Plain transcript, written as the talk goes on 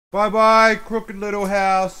Bye bye, crooked little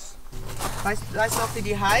house. Weißt du noch, wie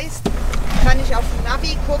die heißt? Kann ich auf dem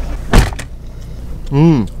Navi gucken?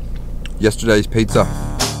 Yesterday's pizza.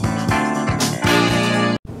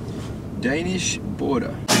 Danish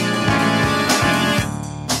border.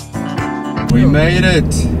 We made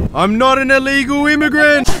it. I'm not an illegal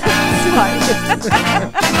immigrant.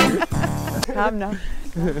 Komm noch.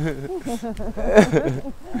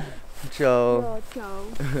 Ciao. Oh, ciao.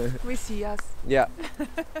 We see us. Yeah.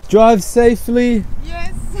 Drive safely.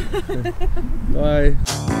 Yes. Bye.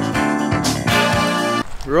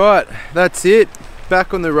 Right, that's it.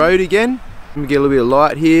 Back on the road again. Let me get a little bit of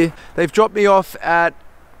light here. They've dropped me off at,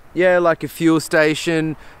 yeah, like a fuel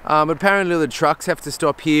station. Apparently the trucks have to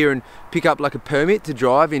stop here and pick up like a permit to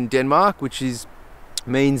drive in Denmark, which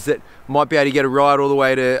means that I might be able to get a ride all the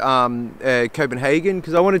way to Copenhagen,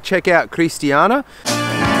 because I want to check out Christania.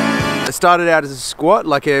 It started out as a squat,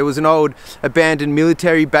 like it was an old abandoned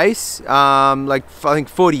military base, like I think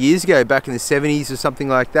 40 years ago, back in the 70s or something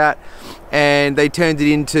like that. And they turned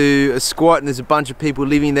it into a squat, and there's a bunch of people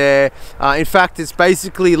living there. In fact, it's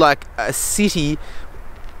basically like a city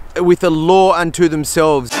with a law unto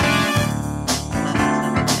themselves.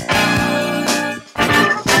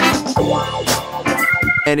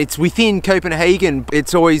 And it's within Copenhagen.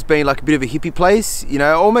 It's always been like a bit of a hippie place, you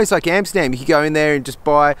know, almost like Amsterdam. You could go in there and just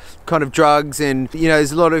buy kind of drugs, and you know,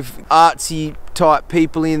 there's a lot of artsy type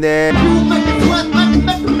people in there.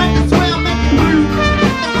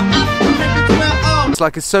 It's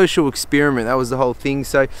like a social experiment, that was the whole thing.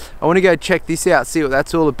 So I want to go check this out, see what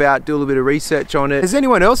that's all about, do a little bit of research on it. Has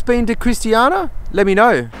anyone else been to Christiania? Let me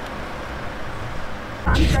know.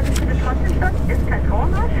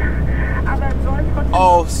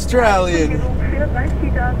 Oh, Australian.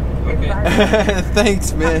 Okay.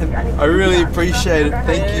 Thanks, man. I really appreciate it.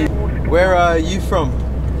 Thank you. Where are you from?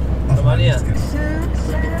 Romania.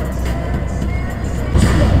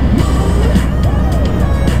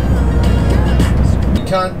 You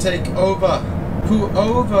can't take over. Pull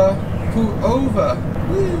over. Pull over.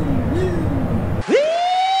 Woo, woo.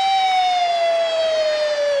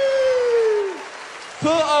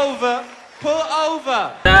 Pull over. Pull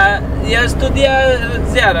over. Jag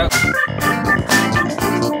studerar.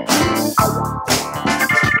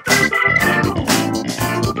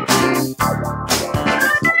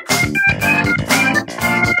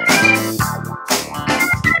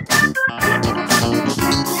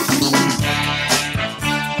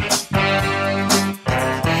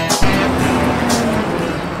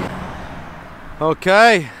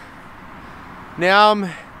 Okay, now I'm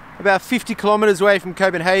about 50 kilometers away from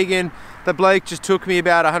Copenhagen. The bloke just took me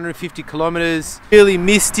about 150 kilometers. Really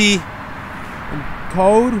misty and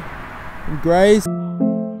cold and grey.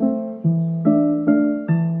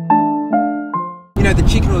 You know, the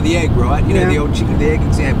chicken or the egg, right? You know, the old chicken or the egg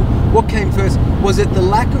example. What came first? Was it the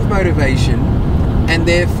lack of motivation, and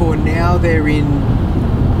therefore now they're in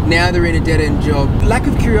a dead-end job? Lack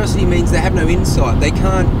of curiosity means they have no insight. They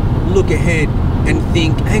can't look ahead and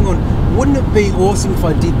think, hang on, wouldn't it be awesome if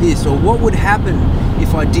I did this, or what would happen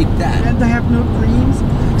if I did that? And they have no dreams.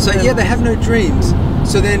 So yeah, they have no dreams.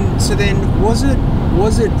 So then is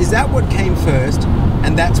that what came first,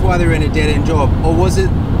 and that's why they're in a dead-end job? Or was it,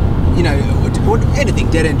 you know, or anything,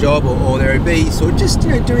 dead-end job, or they're obese, or just, you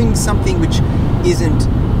know, doing something which isn't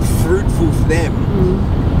fruitful for them?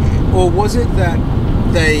 Or was it that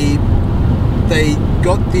they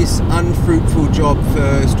got this unfruitful job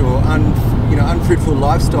first, or unfruitful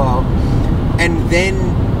lifestyle, and then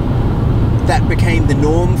that became the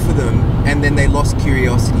norm for them, and then they lost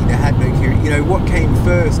curiosity? They had no curiosity. You know, what came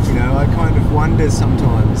first? You know, I kind of wonder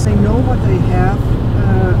sometimes. They know what they have,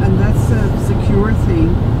 and that's a secure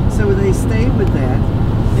thing, so they stay with that.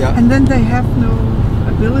 Yeah. And then they have no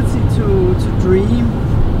ability to dream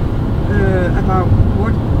about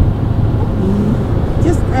what.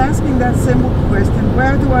 Just asking that simple question: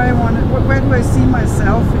 where do I see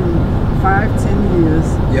myself in 5-10 years?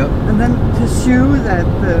 Yep. And then pursue that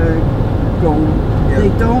goal. Yep.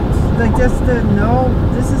 They just know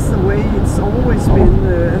this is the way it's always been,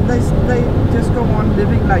 and they just go on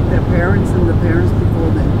living like their parents and the parents before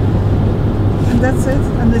them. And that's it,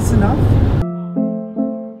 and it's enough.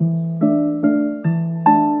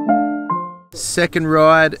 Second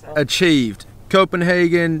ride achieved.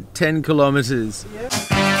 Copenhagen, 10 kilometers. Yep.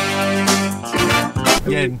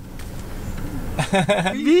 Again.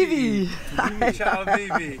 Vivi! Ciao,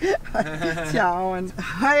 Vivi. Ciao, and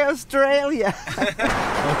hi, Australia!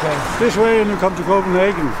 Okay. This way and you come to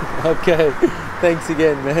Copenhagen. Okay. Thanks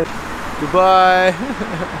again, man. Goodbye.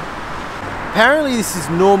 Apparently this is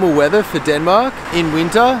normal weather for Denmark in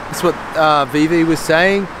winter. That's what Vivi was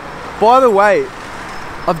saying. By the way,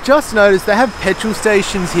 I've just noticed they have petrol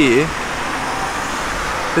stations here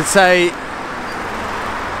that say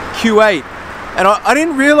Q8. And I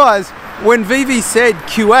didn't realise when Vivi said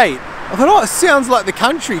Q8, I thought, oh, it sounds like the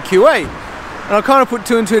country, Q8. And I kind of put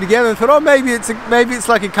two and two together and thought, oh, maybe it's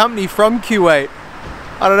like a company from Q8.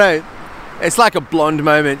 I don't know. It's like a blonde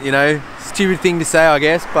moment, you know. Stupid thing to say, I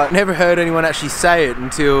guess, but never heard anyone actually say it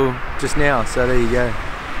until just now. So there you go.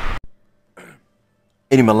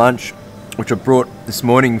 Eating my lunch, which I brought this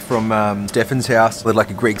morning from Stefan's house. With like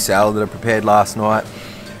a Greek salad that I prepared last night.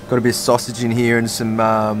 Got a bit of sausage in here and some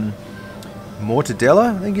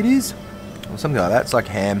mortadella, I think it is, or something like that. It's like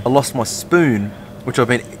ham. I lost my spoon, which I've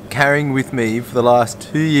been carrying with me for the last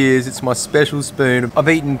 2 years. It's my special spoon. I've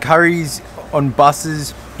eaten curries on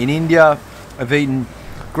buses in India. I've eaten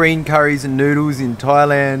green curries and noodles in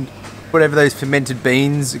Thailand. Whatever those fermented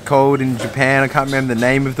beans are called in Japan, I can't remember the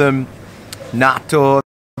name of them. Natto.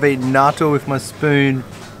 I've eaten natto with my spoon.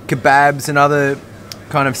 Kebabs and other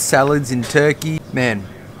kind of salads in Turkey. Man,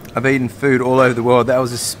 I've eaten food all over the world. That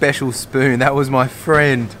was a special spoon. That was my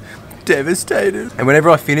friend. Devastated. And whenever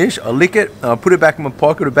I finish, I lick it and I put it back in my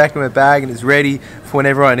pocket or back in my bag, and it's ready for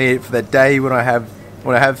whenever I need it. For that day when I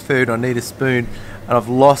have food, I need a spoon, and I've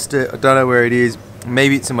lost it. I don't know where it is.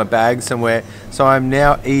 Maybe it's in my bag somewhere. So I'm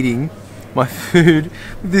now eating my food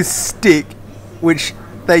with this stick, which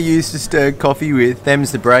they used to stir coffee with.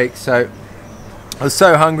 Them's the break. So I was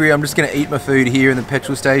so hungry. I'm just going to eat my food here in the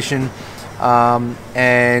petrol station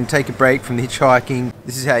and take a break from the hitchhiking.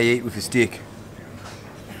 This is how you eat with a stick.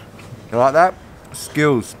 You like that?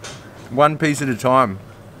 Skills. One piece at a time.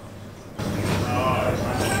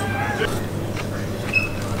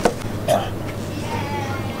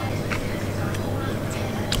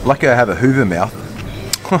 Lucky I have a Hoover mouth.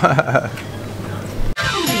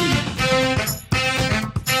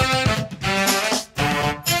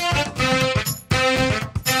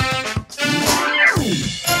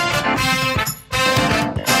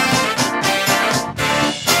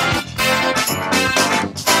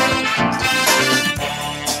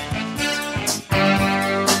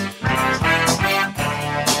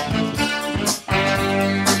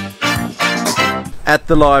 At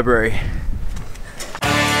the library.